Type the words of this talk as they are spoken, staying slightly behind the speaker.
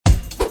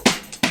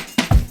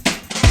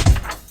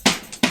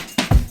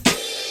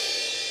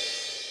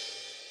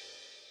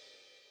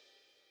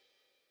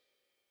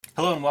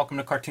Hello and welcome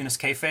to Cartoonist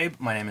Kayfabe.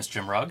 My name is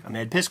Jim Rugg. I'm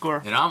Ed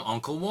Piskor. And I'm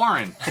Uncle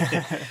Warren.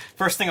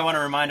 First thing I want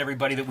to remind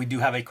everybody that we do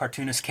have a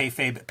Cartoonist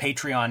Kayfabe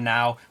Patreon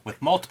now with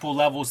multiple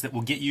levels that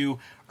will get you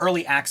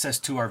early access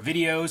to our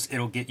videos.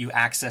 It'll get you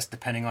access,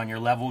 depending on your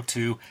level,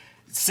 to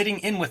sitting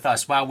in with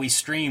us while we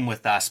stream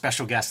with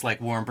special guests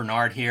like Warren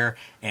Bernard here.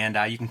 And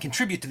you can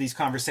contribute to these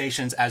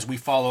conversations as we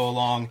follow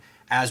along,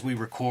 as we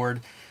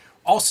record.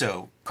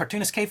 Also,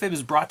 Cartoonist Kayfabe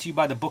is brought to you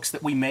by the books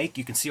that we make.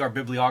 You can see our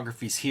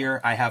bibliographies here.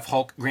 I have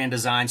Hulk, Grand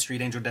Design,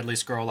 Street Angel,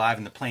 Deadliest Girl Alive,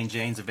 and The Plain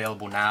Janes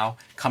available now.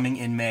 Coming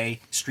in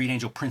May, Street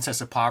Angel, Princess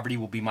of Poverty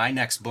will be my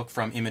next book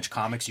from Image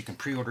Comics. You can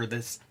pre-order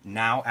this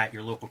now at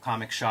your local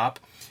comic shop.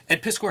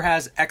 Ed Piskor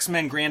has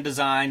X-Men Grand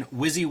Design,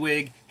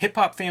 WYSIWYG, Hip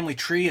Hop Family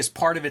Tree as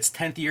part of its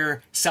 10th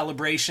year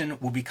celebration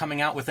will be coming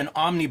out with an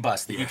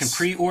omnibus that you can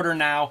pre-order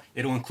now.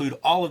 It'll include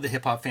all of the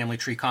Hip Hop Family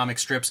Tree comic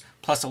strips,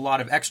 plus a lot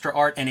of extra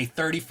art and a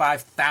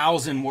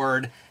 35,000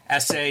 word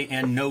essay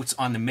and notes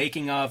on the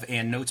making of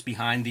and notes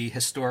behind the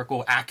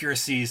historical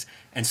accuracies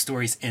and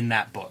stories in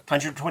that book.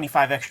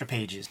 125 extra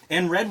pages.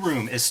 And Red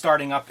Room is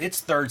starting up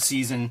its third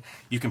season.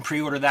 You can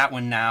pre-order that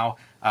one now.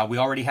 We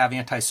already have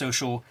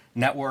Antisocial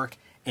Network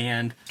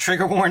and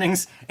Trigger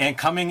Warnings, and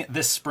coming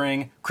this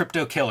spring,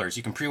 Crypto Killers.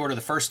 You can pre-order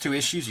the first 2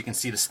 issues. You can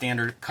see the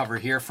standard cover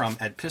here from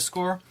Ed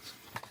Piskor.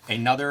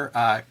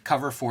 Another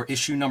cover for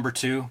issue number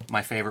 2,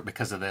 my favorite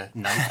because of the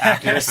knife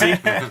accuracy.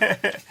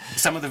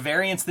 Some of the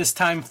variants this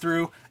time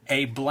through,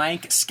 a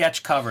blank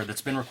sketch cover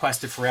that's been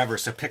requested forever,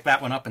 so pick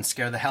that one up and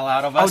scare the hell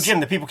out of us. Oh, Jim,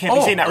 the people can't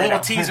be seeing that right now. A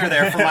little teaser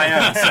there for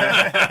my own. So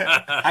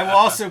I will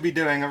also be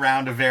doing a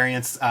round of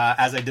variants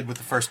as I did with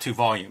the first 2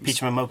 volumes.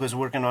 Peach Momoko's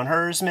working on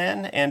hers,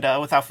 man. And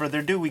without further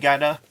ado, we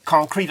got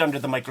Concrete Under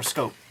the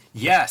Microscope.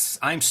 Yes,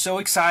 I'm so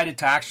excited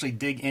to actually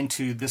dig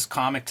into this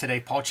comic today,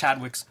 Paul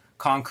Chadwick's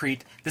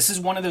Concrete. This is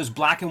one of those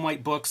black and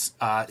white books.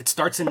 It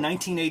starts in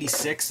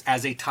 1986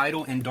 as a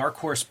title in Dark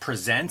Horse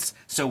Presents.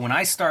 So when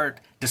I start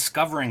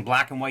discovering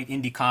black and white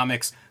indie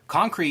comics,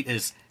 Concrete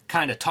is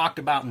kind of talked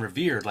about and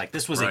revered. Like,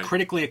 this was a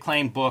critically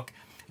acclaimed book.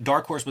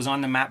 Dark Horse was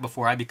on the map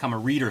before I become a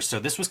reader. So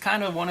this was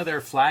kind of one of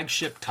their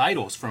flagship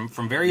titles from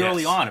very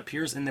early on.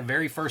 Appears in the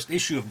very first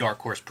issue of Dark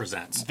Horse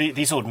Presents.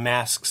 These old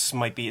masks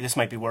might be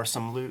worth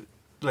some loot.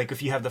 Like,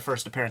 if you have the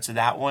first appearance of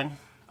that one.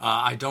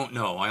 I don't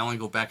know. I only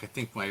go back, I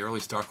think my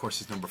earliest Dark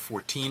Horse is number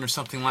 14 or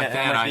something like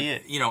that. Might be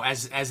it. You know,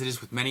 as it is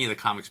with many of the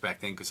comics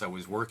back then, because I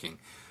was working,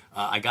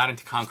 I got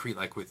into Concrete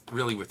like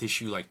with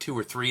issue like 2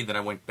 or 3. Then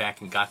I went back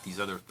and got these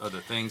other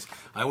things.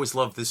 I always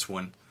loved this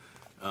one.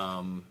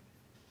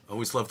 I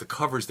always loved the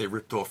covers they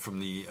ripped off from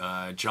the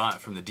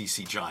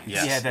DC Giants.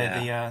 Yes.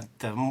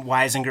 The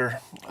Weisinger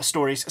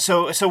stories.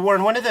 So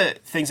Warren, one of the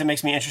things that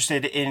makes me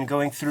interested in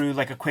going through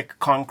like a quick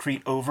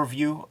Concrete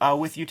overview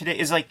with you today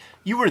is like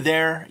you were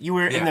there, you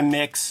were in the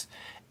mix,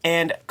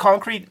 and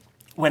Concrete.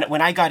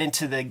 When I got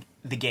into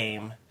the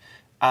game,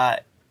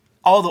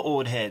 all the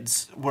old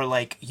heads were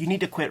like, you need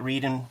to quit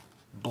reading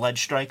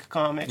Bloodstrike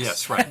comics.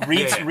 Yes, right.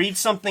 Read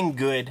something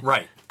good.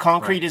 Right.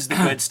 Concrete is the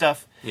good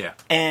stuff. Yeah.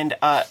 And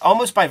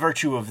almost by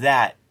virtue of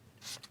that,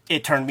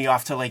 it turned me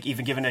off to like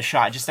even giving it a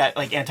shot. Just that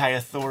like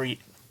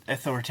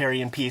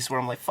anti-authoritarian piece where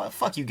I'm like,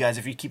 fuck you guys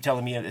if you keep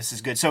telling me this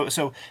is good.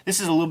 So this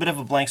is a little bit of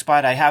a blank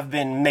spot. I have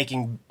been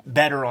making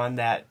better on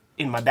that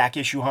in my back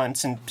issue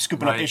hunts and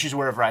scooping up issues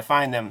wherever I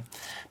find them.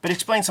 But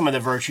explain some of the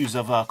virtues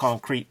of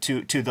Concrete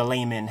to the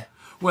layman.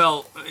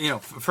 Well, you know,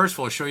 first of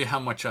all, to show you how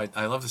much I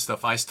love this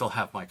stuff, I still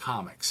have my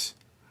comics.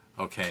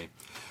 Okay.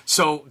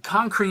 So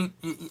Concrete,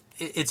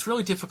 it's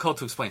really difficult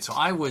to explain. So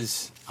I'll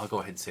go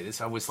ahead and say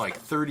this, I was like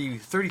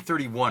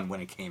 31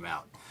 when it came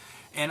out.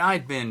 And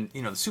I'd been,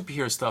 you know, the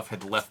superhero stuff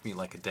had left me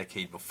like a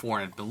decade before,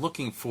 and I'd been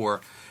looking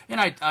for, and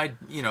I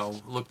you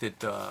know, looked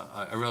at,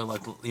 I really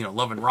liked, you know,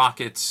 Love and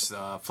Rockets,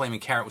 Flaming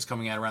Carrot was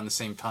coming out around the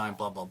same time,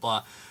 blah, blah,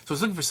 blah. So I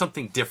was looking for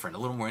something different, a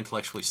little more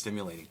intellectually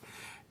stimulating.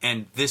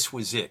 And this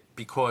was it,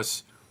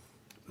 because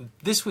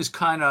this was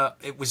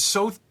it was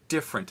so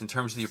different in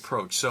terms of the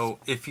approach. So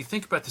if you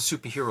think about the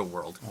superhero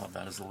world. I love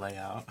that as a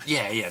layout.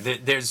 Yeah.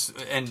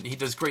 And he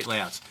does great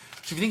layouts.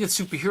 So if you think of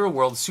the superhero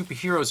world, the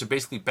superheroes are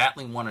basically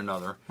battling one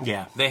another.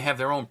 Yeah. They have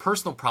their own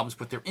personal problems,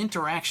 but their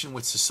interaction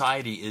with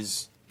society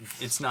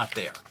it's not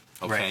there.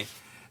 Okay. Right.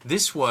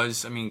 This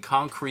was, I mean,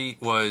 Concrete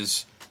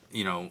was,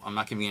 you know, I'm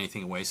not giving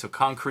anything away. So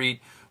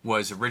Concrete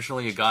was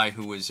originally a guy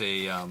who was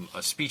a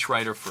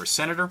speechwriter for a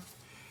senator.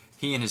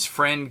 He and his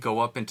friend go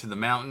up into the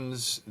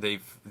mountains. They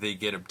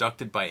get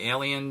abducted by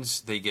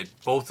aliens.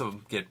 Both of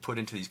them get put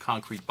into these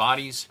concrete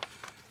bodies.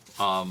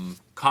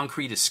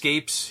 Concrete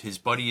escapes. His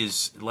buddy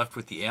is left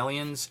with the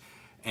aliens,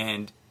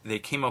 and they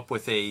came up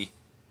with a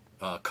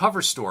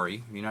cover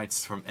story.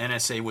 From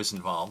NSA was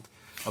involved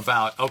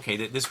about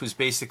that this was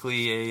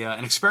basically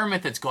an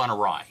experiment that's gone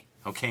awry.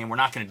 Okay, and we're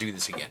not going to do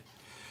this again.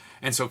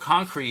 And so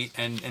Concrete,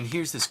 and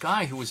here's this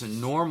guy who was a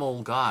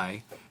normal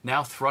guy,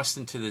 now thrust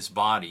into this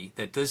body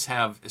that does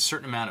have a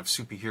certain amount of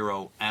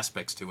superhero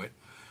aspects to it,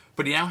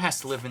 but he now has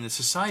to live in this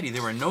society.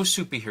 There were no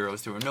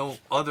superheroes, there were no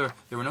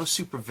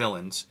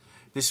supervillains.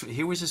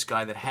 Here was this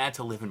guy that had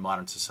to live in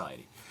modern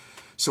society.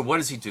 So what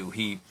does he do?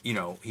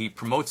 He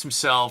promotes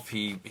himself.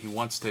 He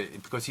wants to,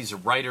 because he's a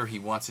writer, he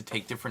wants to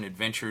take different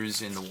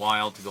adventures in the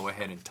wild to go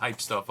ahead and type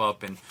stuff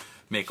up and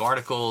make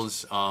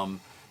articles.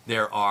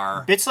 There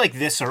are bits like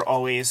this are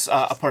always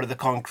a part of the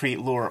Concrete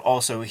lore.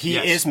 Also, he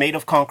Yes. is made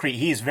of concrete.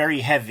 He is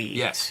very heavy.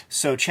 Yes.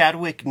 So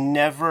Chadwick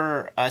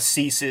never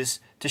ceases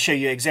to show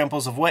you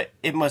examples of what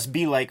it must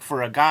be like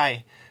for a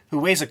guy who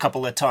weighs a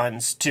couple of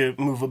tons to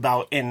move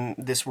about in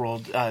this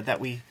world that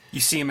we. You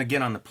see him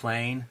again on the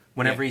plane.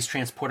 Whenever Yeah. he's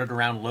transported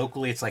around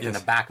locally, it's like in Yes.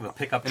 the back of a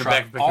pickup In the truck.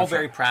 back of a pickup All truck.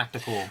 very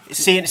practical.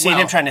 Seeing Well-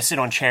 him trying to sit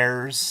on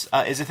chairs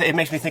it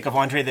makes me think of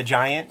Andre the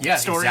Giant. Yeah,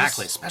 stories.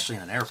 exactly. Especially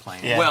in an airplane.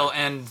 Yeah. Well,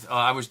 and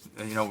I was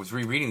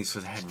rereading these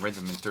because I hadn't read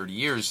them in 30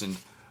 years, and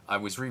I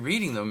was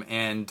rereading them,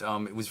 and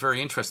it was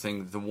very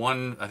interesting. The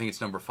one, I think it's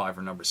number 5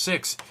 or number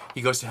 6,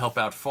 he goes to help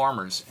out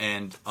farmers,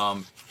 and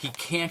he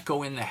can't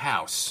go in the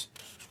house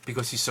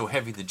because he's so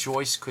heavy. The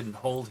joist couldn't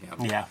hold him.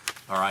 Yeah.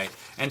 All right.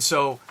 And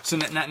so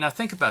now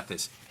think about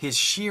this. His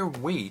sheer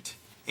weight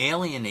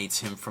alienates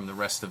him from the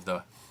rest of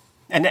the.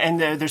 And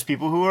there's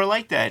people who are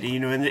like that,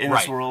 in this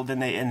Right. world, and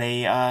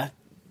they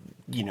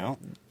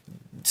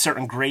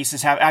certain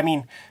graces have. I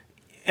mean,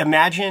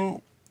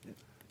 imagine,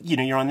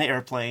 you're on the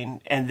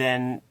airplane, and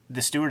then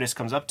the stewardess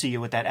comes up to you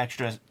with that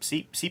extra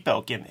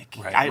seatbelt gimmick.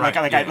 Right.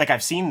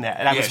 I've seen that.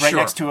 And I Yeah, was right sure.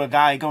 next to a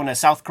guy going to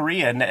South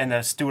Korea, and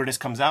the stewardess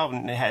comes out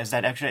and it has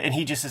that extra, and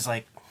he just is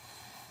like,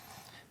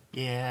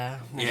 yeah,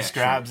 and Yeah, just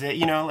sure. grabs it,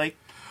 like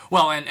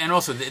Well, and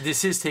also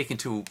this is taken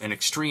to an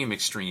extreme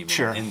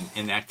Sure.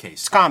 in that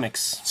case.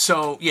 comics.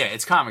 So yeah,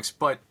 it's comics.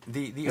 But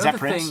the Is that other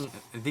Prince?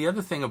 the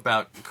other thing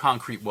about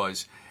Concrete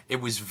was it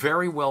was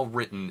very well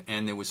written,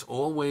 and there was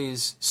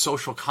always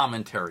social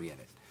commentary in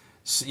it.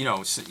 So,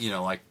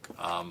 like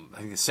I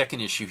think the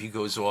second issue, he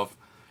goes off.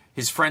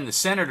 His friend, the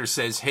senator,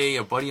 says, "Hey,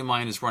 a buddy of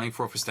mine is running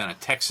for office down in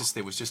Texas.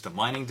 There was just a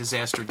mining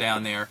disaster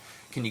down there.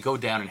 Can you go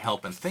down and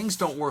help?" And things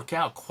don't work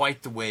out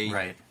quite the way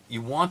Right.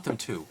 you want them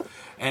to.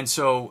 And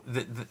so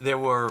there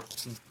were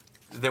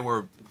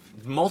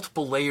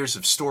multiple layers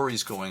of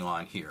stories going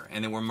on here,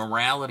 and there were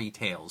morality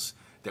tales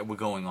that were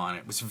going on.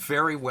 It was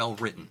very well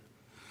written.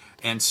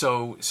 And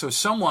so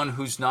someone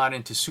who's not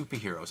into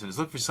superheroes and is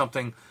looking for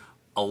something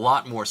a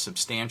lot more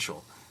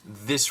substantial,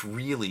 this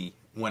really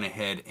went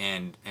ahead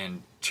and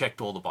checked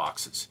all the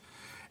boxes.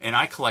 And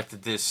I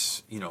collected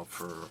this,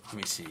 for, let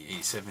me see,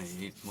 87,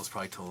 88, most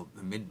probably till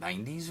the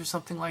mid-90s or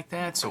something like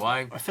that. So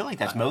I feel like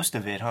that's most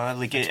of it, huh?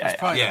 Like It's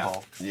probably Yeah. the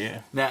bulk.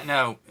 yeah.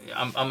 now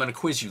I'm going to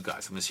quiz you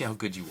guys. I'm going to see how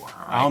good you are.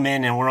 All right? Oh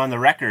man, and we're on the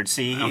record.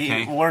 See,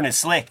 Okay. Warren is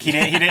slick. He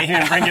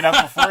didn't bring it up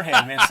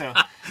beforehand, man. So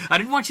I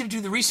didn't want you to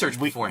do the research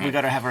beforehand. we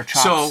got to have our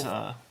chops.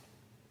 So,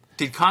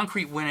 did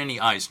Concrete win any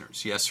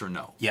Eisners? Yes or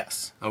no?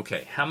 Yes.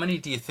 Okay. How many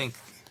do you think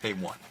they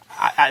won?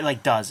 I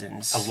like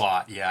dozens. A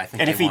lot, yeah. I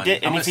think And they if he won.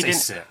 did- I'm and gonna if he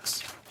say didn't-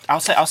 6.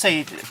 I'll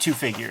say 2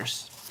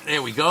 figures.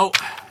 There we go.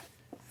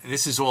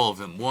 This is all of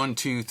them. 1,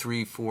 2,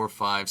 3, 4,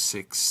 5,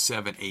 6,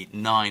 7, 8,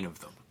 9 of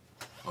them.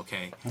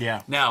 Okay.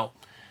 Yeah. Now,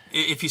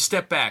 if you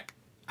step back,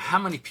 how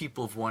many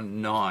people have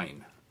won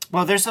 9?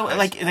 Well, there's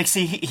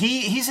see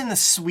he's in the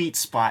sweet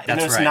spot in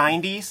That's those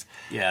right. 90s.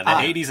 Yeah, the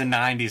 80s and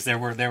 90s, there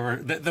were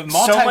the much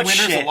multi-winners,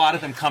 shit. a lot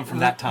of them come from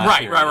that time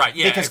Right, period. right, right.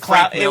 Yeah. Because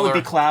Frank it would be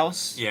Miller.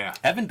 Klaus. Yeah.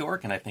 Evan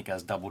Dorkin, I think,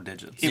 has double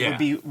digits. It Yeah. would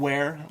be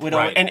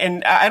Right.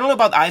 and I don't know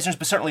about the Eisners,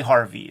 but certainly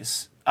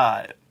Harvey's.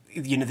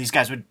 These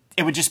guys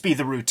it would just be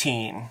the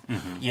routine.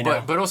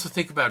 But also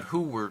think about who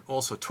we're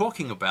also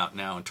talking about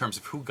now in terms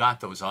of who got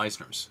those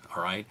Eisners,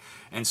 all right?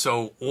 And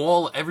so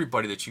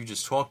everybody that you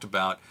just talked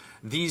about,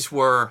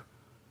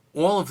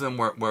 all of them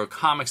were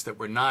comics that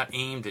were not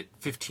aimed at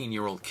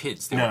 15-year-old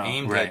kids. They No, were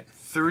aimed right. at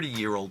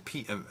 30-year-old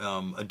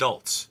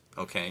adults,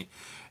 okay?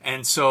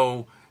 And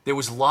so there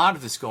was a lot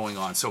of this going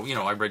on. So,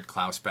 I read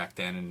Klaus back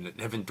then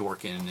and Evan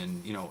Dorkin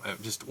and,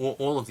 just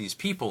all of these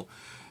people.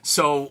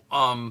 So,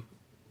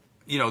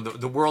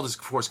 the world has,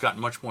 of course, gotten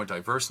much more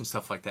diverse and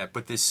stuff like that.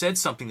 But this said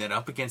something that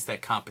up against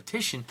that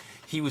competition,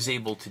 he was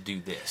able to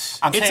do this.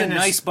 I'm It's a saying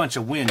there's- nice bunch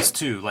of wins,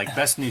 too. Like,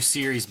 best new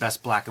series,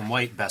 best black and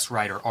white, best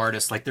writer,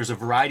 artist. Like, there's a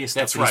variety of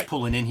stuff That's that he's right.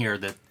 pulling in here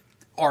that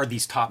are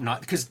these top notch.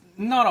 Because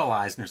not all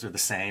Eisners are the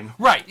same.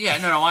 Right, yeah,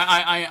 no,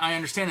 I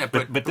understand that.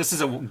 But this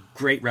is a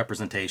great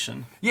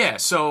representation. Yeah,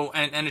 so,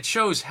 and it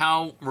shows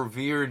how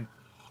revered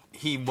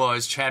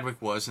Chadwick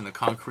was, and the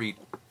Concrete,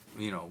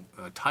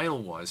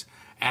 title was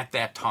at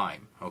that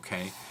time,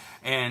 okay?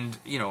 And,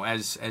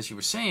 as you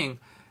were saying,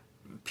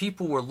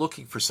 people were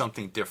looking for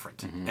something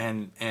different.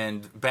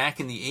 And back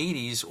in the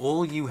 80s,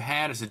 all you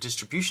had as a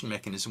distribution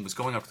mechanism was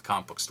going up to the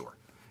comic book store.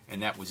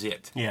 And that was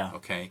it. Yeah.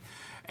 Okay?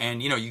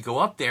 And, you go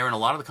up there, and a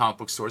lot of the comic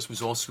book stores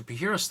was all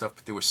superhero stuff,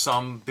 but there were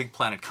some Big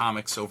Planet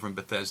Comics over in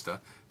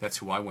Bethesda, that's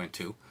who I went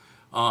to,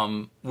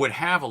 would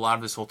have a lot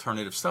of this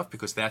alternative stuff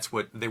because that's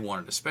what they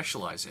wanted to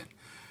specialize in.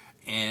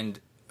 And,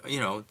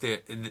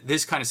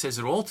 this kind of says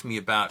it all to me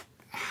about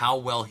how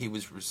well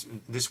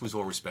this was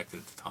all respected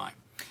at the time.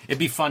 It'd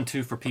be fun,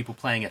 too, for people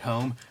playing at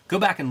home. Go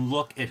back and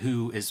look at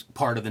who is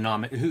part of the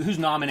who's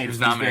nominated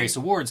for these various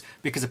awards,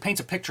 because it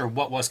paints a picture of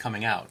what was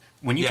coming out.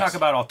 When you Yes. talk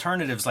about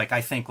alternatives, I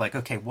think,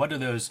 okay, what are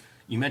those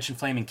You mentioned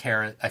Flaming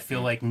Carrot. I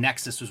feel like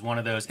Nexus was one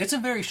of those. It's a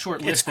very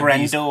short list of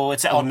Grendel, these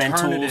it's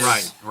Elementals.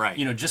 alternatives, Right.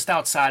 You know, just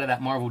outside of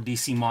that Marvel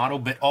DC model,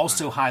 but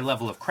also high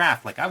level of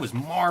craft. Like I was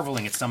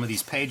marveling at some of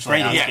these page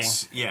Great layouts. inking.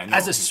 Yes, yeah. No,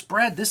 As a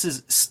spread, this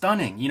is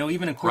stunning. You know,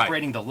 even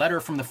incorporating the letter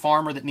from the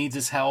farmer that needs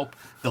his help,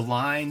 the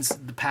lines,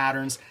 the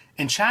patterns.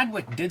 And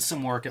Chadwick did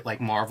some work at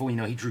like Marvel. You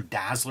know, he drew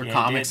Dazzler he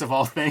comics did. of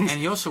all things. and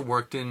he also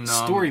worked in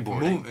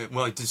Storyboarding.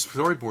 well, he did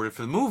storyboarded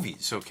for the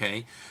movies.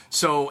 Okay,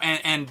 so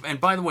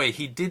and by the way,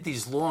 he did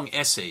these long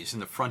essays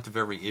in the front of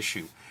every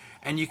issue,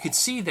 and you could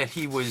see that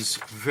he was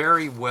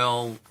very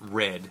well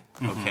read.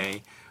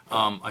 Okay,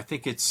 I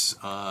think it's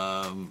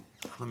let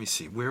me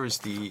see, where is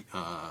the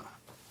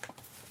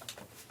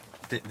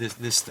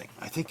this thing?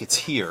 I think it's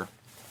here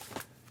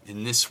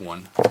in this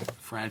one,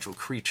 Fragile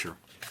Creature.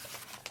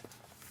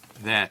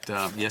 That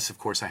yes, of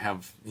course, I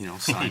have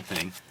signed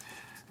thing.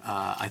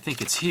 I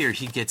think it's here.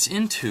 He gets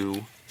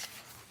into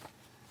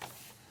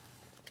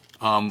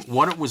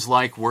what it was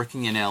like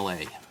working in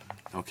L.A.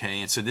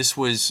 Okay, and so this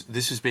was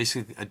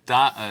basically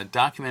a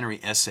documentary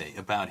essay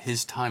about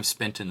his time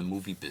spent in the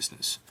movie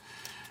business,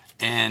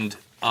 and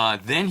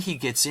then he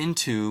gets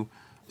into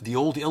the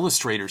old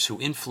illustrators who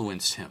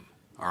influenced him.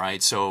 All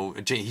right, so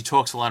he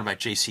talks a lot about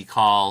J.C.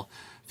 Call,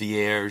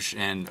 Vierge,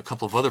 and a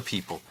couple of other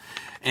people.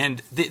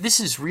 And this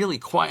is really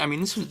quite, I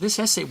mean, this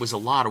essay was a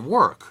lot of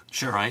work.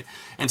 Sure. Right?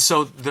 And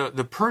so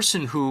the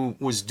person who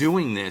was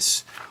doing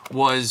this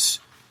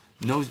was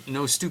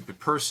no stupid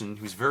person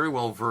who's very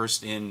well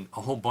versed in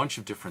a whole bunch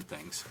of different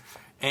things.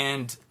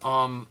 And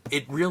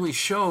it really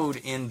showed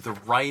in the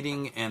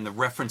writing and the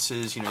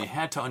references. You know, you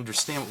had to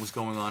understand what was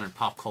going on in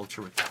pop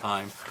culture at the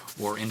time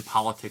or in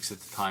politics at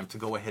the time to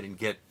go ahead and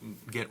get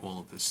all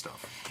of this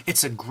stuff.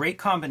 It's a great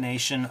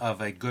combination of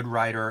a good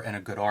writer and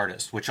a good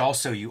artist, which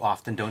also you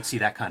often don't see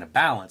that kind of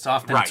balance.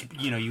 Often, Right.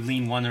 it's, you know, you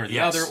lean one or the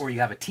Yes. other, or you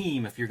have a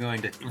team if you're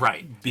going to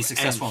be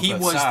successful And he on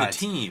both was sides.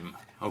 the team.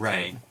 Okay.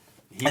 Right.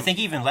 I think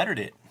he even lettered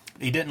it.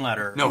 He didn't let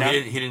her. No,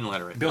 he didn't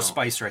letter it. Bill no.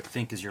 Spicer, I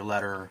think, is your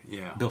letter.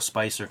 Yeah. Bill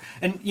Spicer.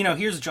 And, you know,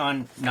 here's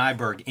John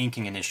Nyberg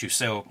inking an issue.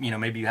 So, you know,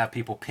 maybe you have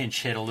people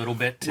pinch hit a little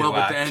bit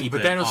to keep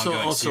but it then ongoing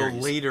also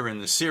series. later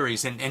in the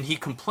series, and he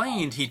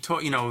complained. He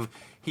taught, you know,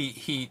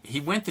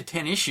 he went to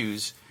 10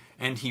 issues,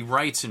 and he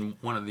writes in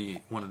one of the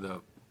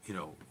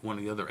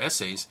other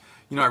essays.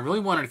 You know, I really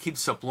wanted to keep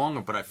this up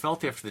longer, but I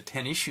felt after the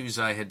 10 issues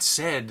I had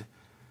said,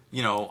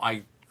 you know,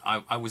 I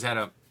was at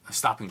a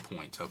stopping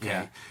point. Okay.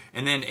 Yeah.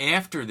 And then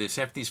after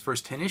these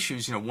first 10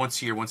 issues, you know,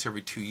 once a year, once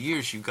every 2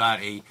 years, you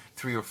got a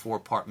 3 or 4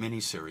 part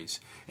miniseries.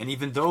 And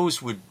even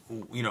those would,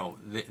 you know,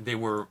 they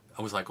were,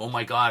 I was like, oh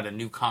my God, a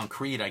new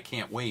Concrete, I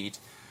can't wait.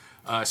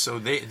 So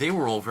they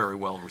were all very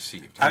well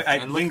received. I And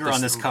look at linger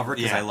on this cover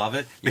because yeah. I love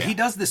it. But Yeah. he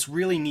does this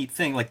really neat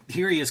thing. Like,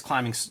 here he is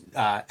climbing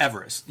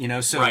Everest, you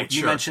know? So Right, you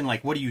sure. mentioned,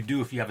 like, what do you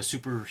do if you have a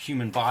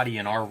superhuman body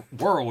in our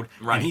world?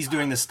 Right. And he's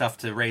doing this stuff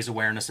to raise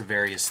awareness of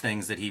various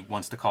things that he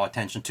wants to call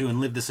attention to and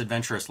live this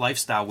adventurous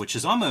lifestyle, which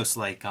is almost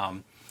like,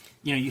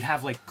 you know, you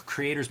have, like,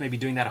 creators maybe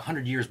doing that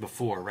 100 years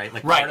before, right?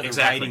 Like, Right, part of the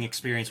exactly. writing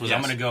experience was, Yes.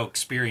 I'm going to go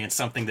experience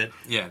something that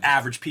Yeah.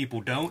 average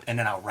people don't, and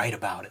then I'll write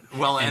about it.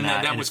 Well, and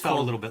that it was felt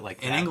called a little bit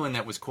like in that. England.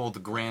 That was called the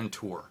Grand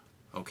Tour.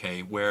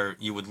 Okay, where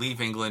you would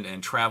leave England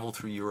and travel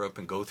through Europe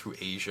and go through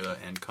Asia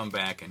and come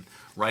back and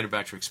write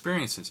about your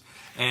experiences.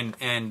 And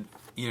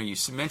you know, you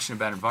mentioned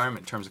about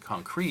environment in terms of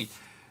Concrete.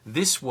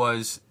 This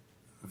was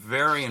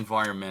very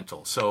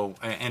environmental. So,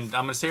 and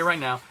I'm going to say it right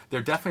now,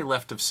 they're definitely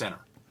left of center.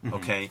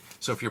 Okay,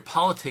 so if your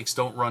politics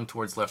don't run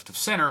towards left of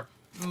center,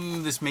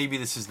 this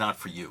is not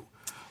for you.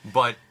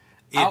 But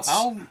it's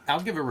I'll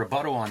give a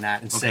rebuttal on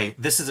that and say Okay.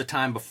 this is a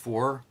time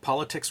before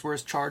politics were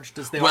as charged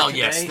as they Well, are today,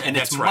 yes, and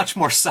it's that's right. much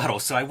more subtle.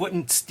 So I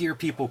wouldn't steer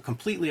people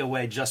completely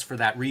away just for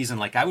that reason.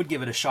 Like, I would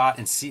give it a shot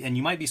and see, and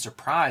you might be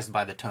surprised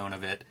by the tone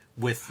of it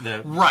with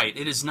the right.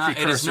 It is not. It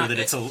is precursor not that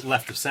it's a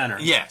left of center.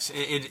 Yes,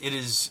 it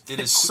is. It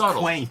is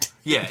subtle. Quaint.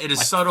 Yeah, it is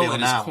I subtle. feel It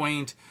is now.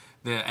 quaint.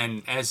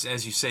 And as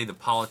you say, the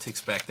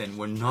politics back then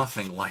were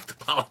nothing like the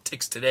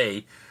politics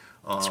today.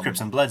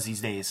 Scripts and Bloods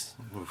these days.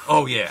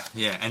 Oh yeah,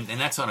 and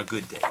that's on a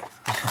good day.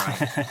 All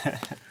right.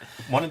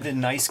 One of the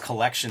nice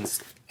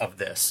collections of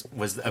this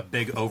was a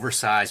big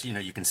oversized, you know,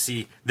 you can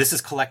see this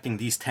is collecting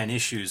these 10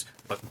 issues,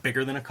 but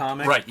bigger than a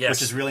comic. Right, yes.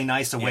 Which is really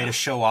nice, a way Yeah. to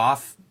show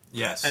off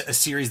Yes. a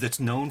series that's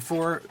known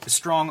for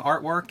strong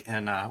artwork,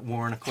 and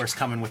Warren, of course,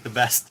 coming with the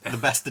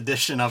best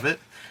edition of it.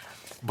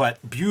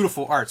 But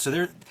beautiful art.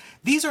 So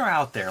these are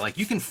out there. Like,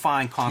 you can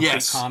find Concrete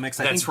Yes,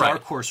 comics. I that's think right.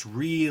 Dark Horse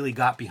really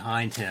got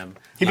behind him.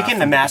 He became from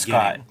the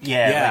mascot.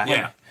 beginning. Yeah.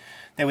 Yeah.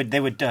 They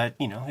would,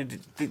 you know,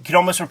 it could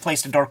almost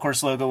replace the Dark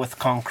Horse logo with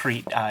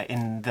Concrete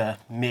in the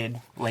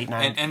late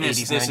 90s. And there's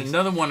 90s.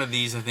 another one of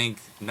these. I think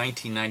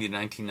 1990 to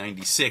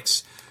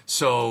 1996.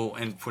 So,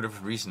 and for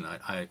whatever reason,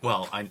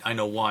 I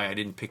know why I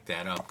didn't pick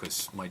that up,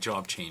 because my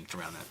job changed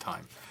around that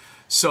time.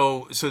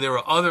 So there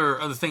are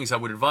other things. I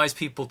would advise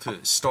people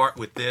to start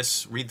with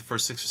this, read the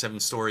first 6 or 7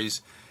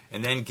 stories,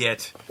 and then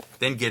get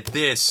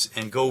this,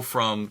 and go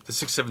from the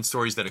 6 or 7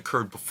 stories that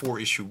occurred before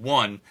issue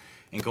 1,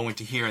 and go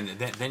into here, and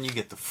then you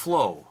get the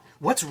flow.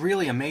 What's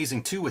really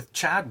amazing too with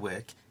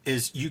Chadwick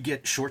is you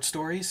get short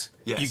stories,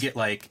 Yes. you get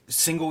like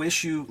single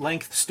issue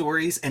length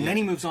stories, and then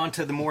he moves on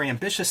to the more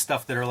ambitious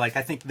stuff that are like,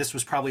 I think this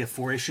was probably a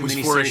 4-issue was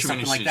miniseries, 4-issue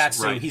something like miniseries, that.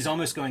 So right. he's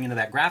almost going into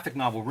that graphic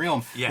novel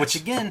realm, Yes. which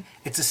again,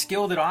 it's a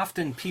skill that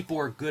often people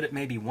are good at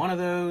maybe one of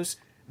those,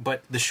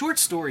 but the short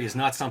story is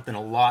not something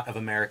a lot of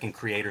American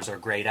creators are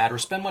great at or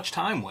spend much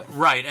time with.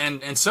 Right,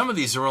 and some of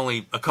these are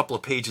only a couple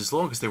of pages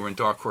long because they were in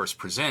Dark Horse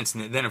Presents,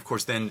 and then of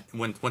course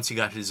once he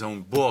got his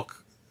own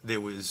book, he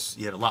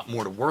had a lot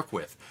more to work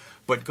with.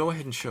 But go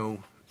ahead and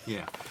show,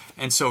 yeah.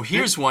 And so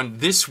here's one.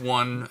 This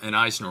won an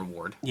Eisner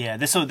Award. Yeah,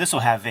 this will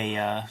have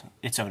a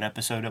its own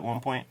episode at one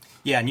point.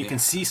 Yeah, and you can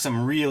see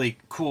some really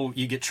cool.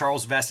 You get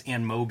Charles Vess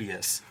and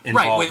Mobius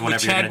involved Right, with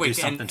whenever you're going to do Chadwick,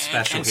 something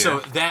special and here.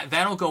 so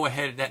that'll go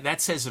ahead.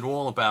 That says it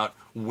all about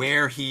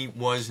where he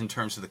was in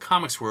terms of the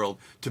comics world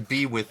to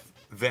be with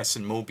Vess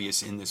and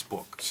Mobius in this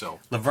book. So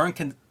Laverne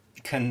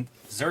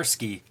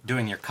Kanzerski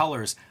doing your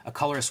colors, a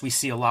colorist we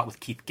see a lot with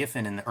Keith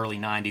Giffen in the early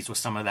 90s with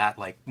some of that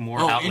like more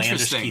outlandish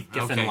interesting. Keith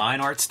Giffen Okay.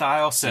 line art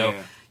style. So,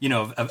 Yeah. you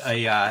know,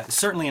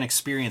 certainly an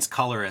experienced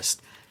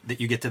colorist that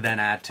you get to then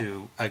add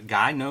to a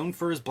guy known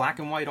for his black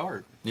and white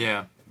art.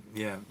 yeah.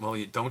 Well,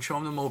 you don't show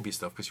him the Mobius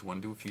stuff because you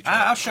want to do a feature.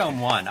 I'll show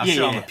him one. I'll Yeah,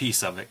 show yeah, him a yeah.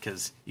 piece of it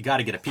because you got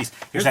to get a piece.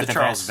 Here's that the the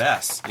Charles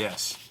Vess? Vess.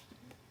 Yes.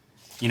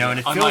 You know, and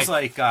it Unlike- feels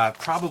like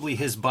probably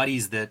his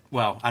buddies that,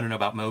 well, I don't know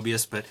about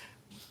Mobius, but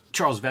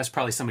Charles Vess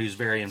probably somebody who's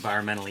very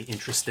environmentally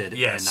interested.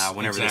 Yes, and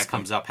whenever this exactly.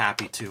 comes up,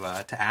 happy to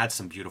add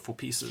some beautiful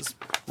pieces.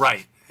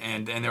 Right,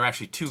 and there are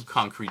actually 2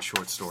 concrete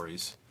short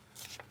stories,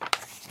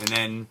 and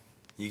then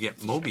you get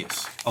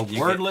Mobius. A You get-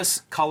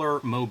 wordless color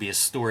Mobius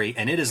story,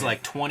 and it is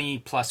like 20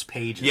 plus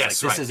pages.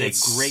 Yes, like, right. this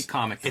is a great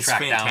comic to It's track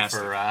fantastic.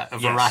 down for a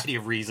Yes. variety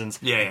of reasons,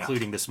 Yeah, yeah.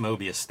 including this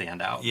Mobius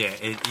standout. Yeah,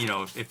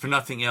 if for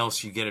nothing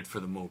else, you get it for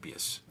the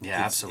Mobius.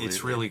 Yeah, It's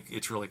absolutely.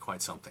 it's really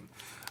quite something.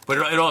 But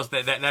it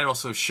also that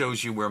also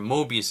shows you where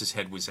Mobius's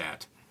head was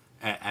at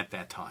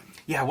that time.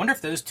 Yeah, I wonder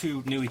if those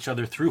two knew each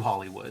other through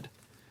Hollywood.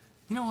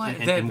 You know what?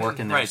 And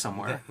working there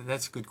somewhere.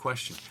 That's a good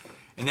question.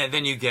 And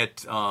then you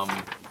get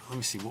let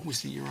me see, what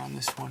was the year on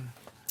this one?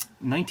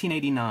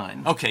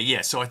 1989. Okay,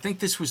 yeah. So I think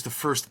this was the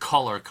first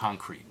color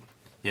concrete.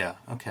 Yeah,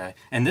 okay.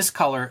 And this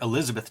color,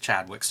 Elizabeth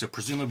Chadwick, so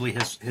presumably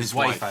his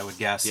wife, I would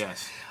guess.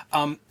 Yes.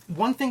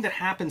 One thing that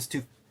happens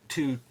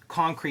to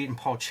Concrete and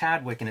Paul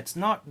Chadwick, and it's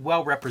not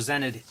well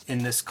represented in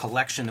this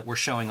collection that we're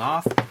showing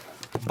off,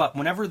 but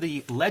whenever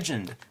the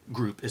Legend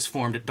group is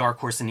formed at Dark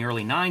Horse in the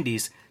early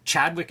 90s,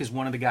 Chadwick is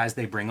one of the guys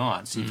they bring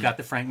on. So you've got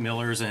the Frank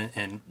Millers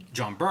and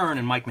John Byrne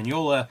and Mike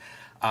Mignola.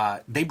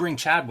 They bring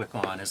Chadwick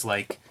on as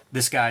like,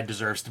 this guy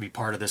deserves to be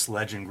part of this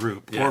Legend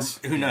group. Yes.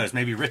 Or who knows,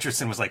 maybe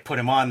Richardson was like, put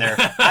him on there.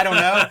 I don't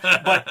know.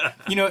 But,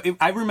 you know,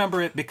 I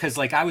remember it because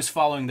like I was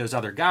following those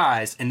other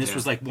guys, and this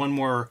was like one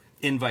more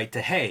invite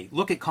to, hey,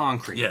 look at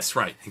Concrete. Yes,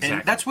 right,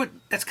 exactly. And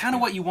that's kind of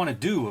what you want to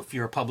do if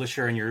you're a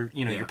publisher and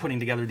you're putting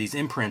together these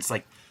imprints.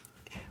 Like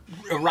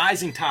a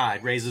rising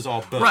tide raises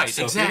all boats. Right,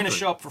 so if you're going to exactly.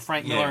 show up for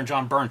Frank Miller Yeah. and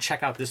John Byrne,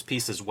 check out this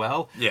piece as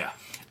well. Yeah.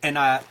 And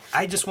I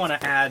just want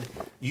to add,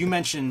 you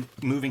mentioned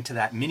moving to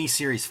that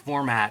miniseries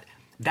format.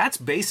 That's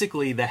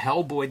basically the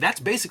Hellboy. That's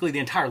basically the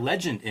entire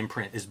Legend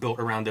imprint is built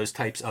around those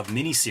types of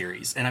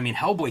miniseries. And I mean,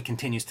 Hellboy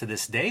continues to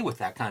this day with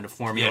that kind of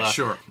formula. Yeah,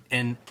 sure.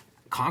 And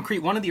Concrete,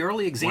 one of the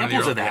early One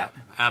examples of that.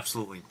 Yeah,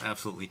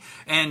 absolutely.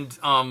 And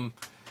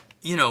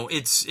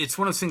it's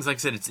one of those things. Like I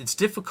said, it's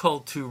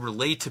difficult to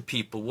relate to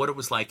people what it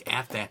was like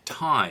at that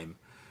time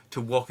to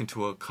walk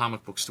into a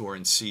comic book store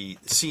and see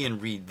and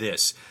read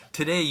this.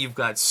 Today, you've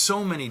got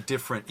so many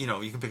different. You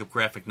can pick up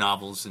graphic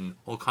novels and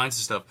all kinds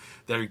of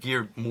stuff that are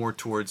geared more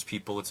towards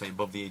people, let's say,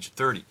 above the age of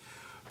 30.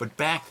 But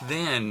back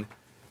then,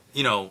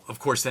 of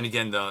course, then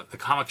again, the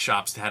comic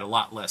shops had a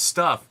lot less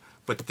stuff.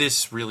 But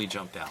this really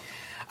jumped out.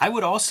 I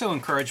would also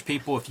encourage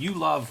people, if you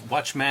love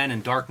Watchmen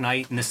and Dark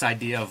Knight and this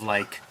idea of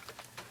like,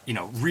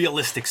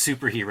 realistic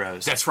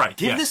superheroes. That's right,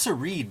 Give yes. this a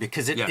read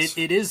because it Yes.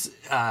 is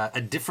a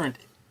different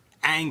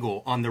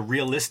angle on the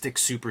realistic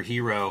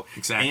superhero.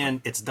 Exactly.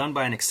 And it's done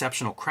by an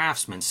exceptional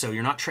craftsman. So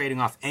you're not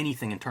trading off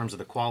anything in terms of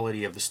the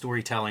quality of the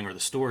storytelling or the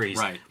stories.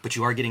 Right. But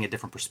you are getting a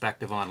different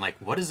perspective on like,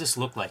 what does this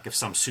look like if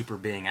some super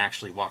being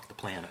actually walked the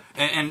planet?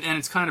 And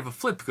it's kind of a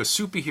flip because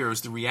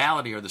superheroes, the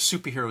reality are the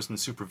superheroes and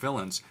the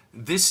supervillains.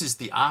 This is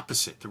the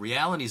opposite. The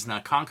reality is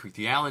not concrete.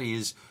 The reality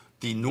is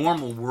the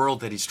normal world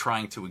that he's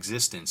trying to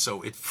exist in.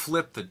 So it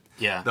flipped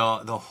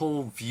the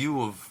whole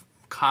view of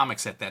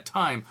comics at that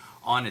time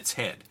on its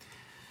head.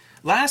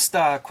 Last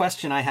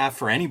question I have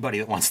for anybody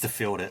that wants to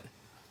field it.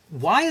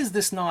 Why is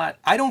this not...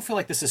 I don't feel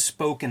like this is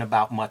spoken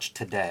about much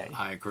today.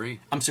 I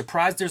agree. I'm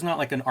surprised there's not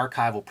like an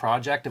archival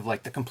project of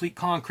like the complete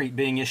Concrete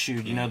being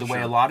issued, the way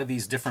sure. a lot of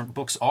these different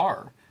books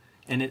are.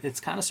 And it's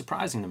kind of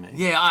surprising to me.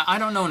 Yeah, I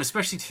don't know, and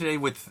especially today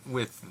with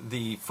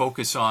the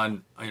focus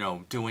on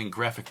doing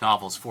graphic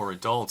novels for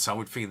adults, I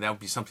would figure that would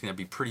be something that'd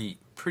be pretty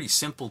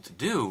simple to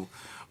do,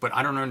 but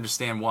I don't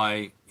understand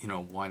why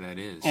that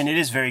is. And it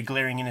is very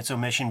glaring in its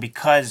omission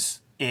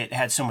because it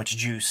had so much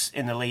juice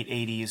in the late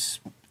 80s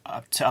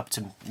up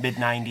to mid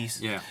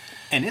 90s. Yeah.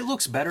 And it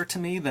looks better to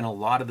me than a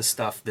lot of the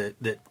stuff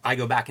that I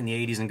go back in the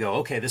 80s and go,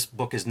 okay, this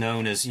book is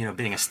known as,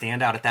 being a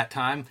standout at that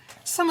time.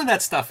 Some of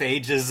that stuff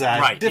ages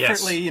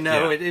differently,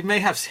 yes. It may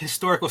have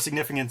historical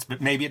significance, but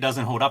maybe it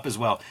doesn't hold up as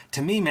well.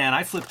 To me, man,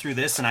 I flip through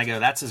this and I go,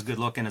 that's as good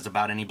looking as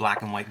about any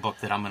black and white book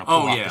that I'm going to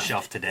pull off the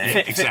shelf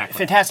today. Exactly.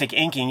 Fantastic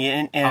inking,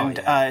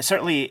 and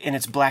certainly in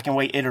its black and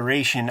white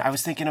iteration, I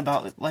was thinking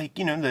about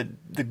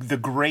the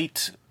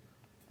great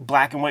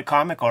black and white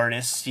comic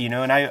artists,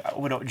 and I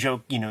would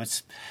joke,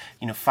 it's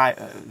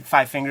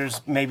five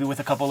fingers maybe with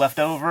a couple left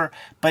over,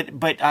 but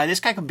this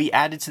guy could be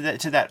added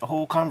to that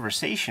whole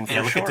conversation for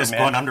sure. Look at this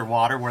going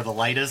underwater where the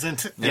light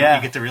isn't. Yeah,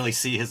 you get to really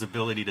see his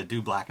ability to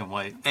do black and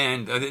white.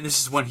 And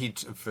this is when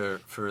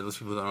for those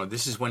people who don't know,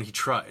 this is when he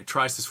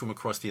tries to swim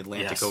across the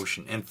Atlantic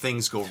Ocean, and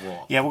things go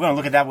wrong. Yeah, we're gonna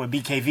look at that with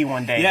BKV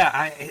one day.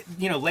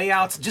 Yeah,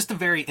 layouts, just a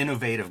very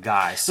innovative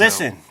guy. So.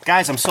 Listen,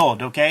 guys, I'm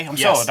sold. Okay, I'm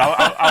sold.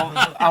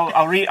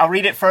 I'll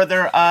read it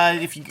further.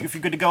 If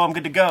you're good to go, I'm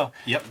good to go.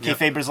 Yep.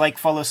 Kayfabers, like,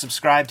 follow,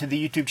 subscribe to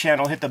the YouTube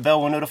channel, hit the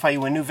bell, we'll notify you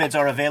when new vids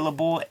are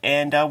available,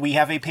 and we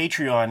have a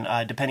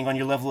Patreon. Depending on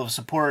your level of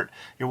support,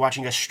 you're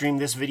watching us stream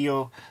this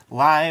video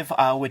live,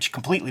 which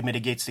completely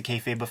mitigates the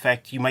kayfabe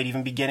effect. You might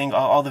even be getting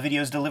all the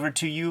videos delivered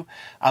to you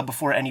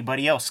before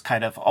anybody else,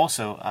 kind of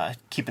also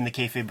keeping the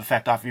kayfabe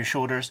effect off your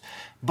shoulders.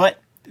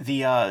 But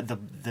the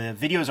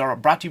videos are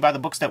brought to you by the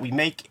books that we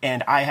make,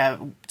 and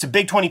it's a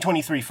big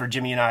 2023 for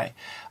Jimmy and I.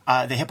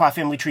 The Hip Hop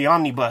Family Tree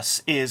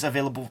Omnibus is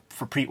available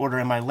for pre-order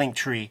in my link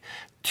tree.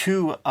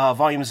 2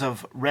 volumes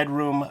of Red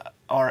Room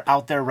are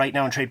out there right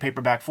now in trade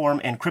paperback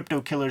form, and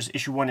Crypto Killers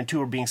issue 1 and 2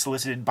 are being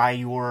solicited by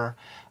your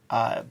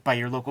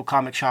local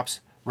comic shops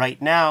right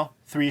now.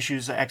 3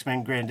 issues of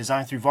X-Men Grand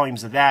Design, 3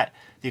 volumes of that.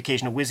 The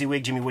occasional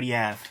WYSIWYG. Jimmy, what do you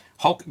have?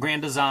 Hulk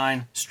Grand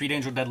Design, Street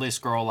Angel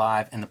Deadliest Girl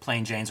Alive, and The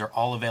Plain Janes are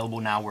all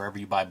available now wherever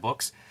you buy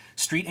books.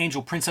 Street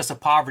Angel Princess of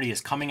Poverty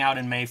is coming out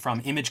in May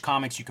from Image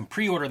Comics. You can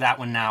pre-order that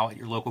one now at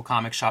your local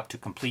comic shop to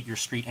complete your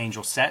Street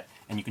Angel set.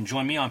 And you can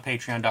join me on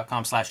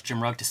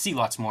patreon.com/JimRugg to see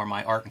lots more of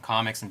my art and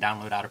comics and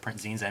download out-of-print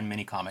zines and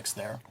mini comics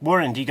there.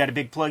 Warren, do you got a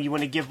big plug you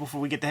want to give before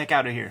we get the heck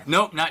out of here?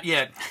 Nope, not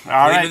yet.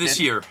 Later this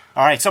year.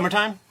 All right,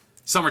 summertime?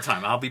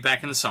 Summertime. I'll be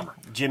back in the summer.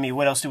 Jimmy,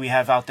 what else do we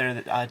have out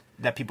there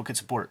that people could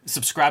support?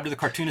 Subscribe to the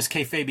Cartoonist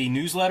Kayfabe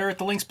newsletter at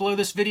the links below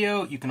this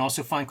video. You can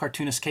also find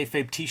Cartoonist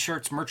Kayfabe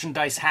t-shirts,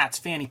 merchandise, hats,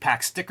 fanny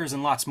packs, stickers,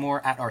 and lots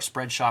more at our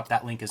spread shop.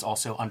 That link is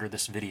also under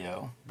this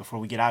video. Before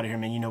we get out of here,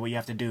 man, you know what you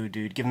have to do,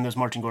 dude. Give them those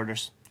marching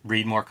orders.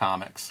 Read more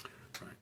comics.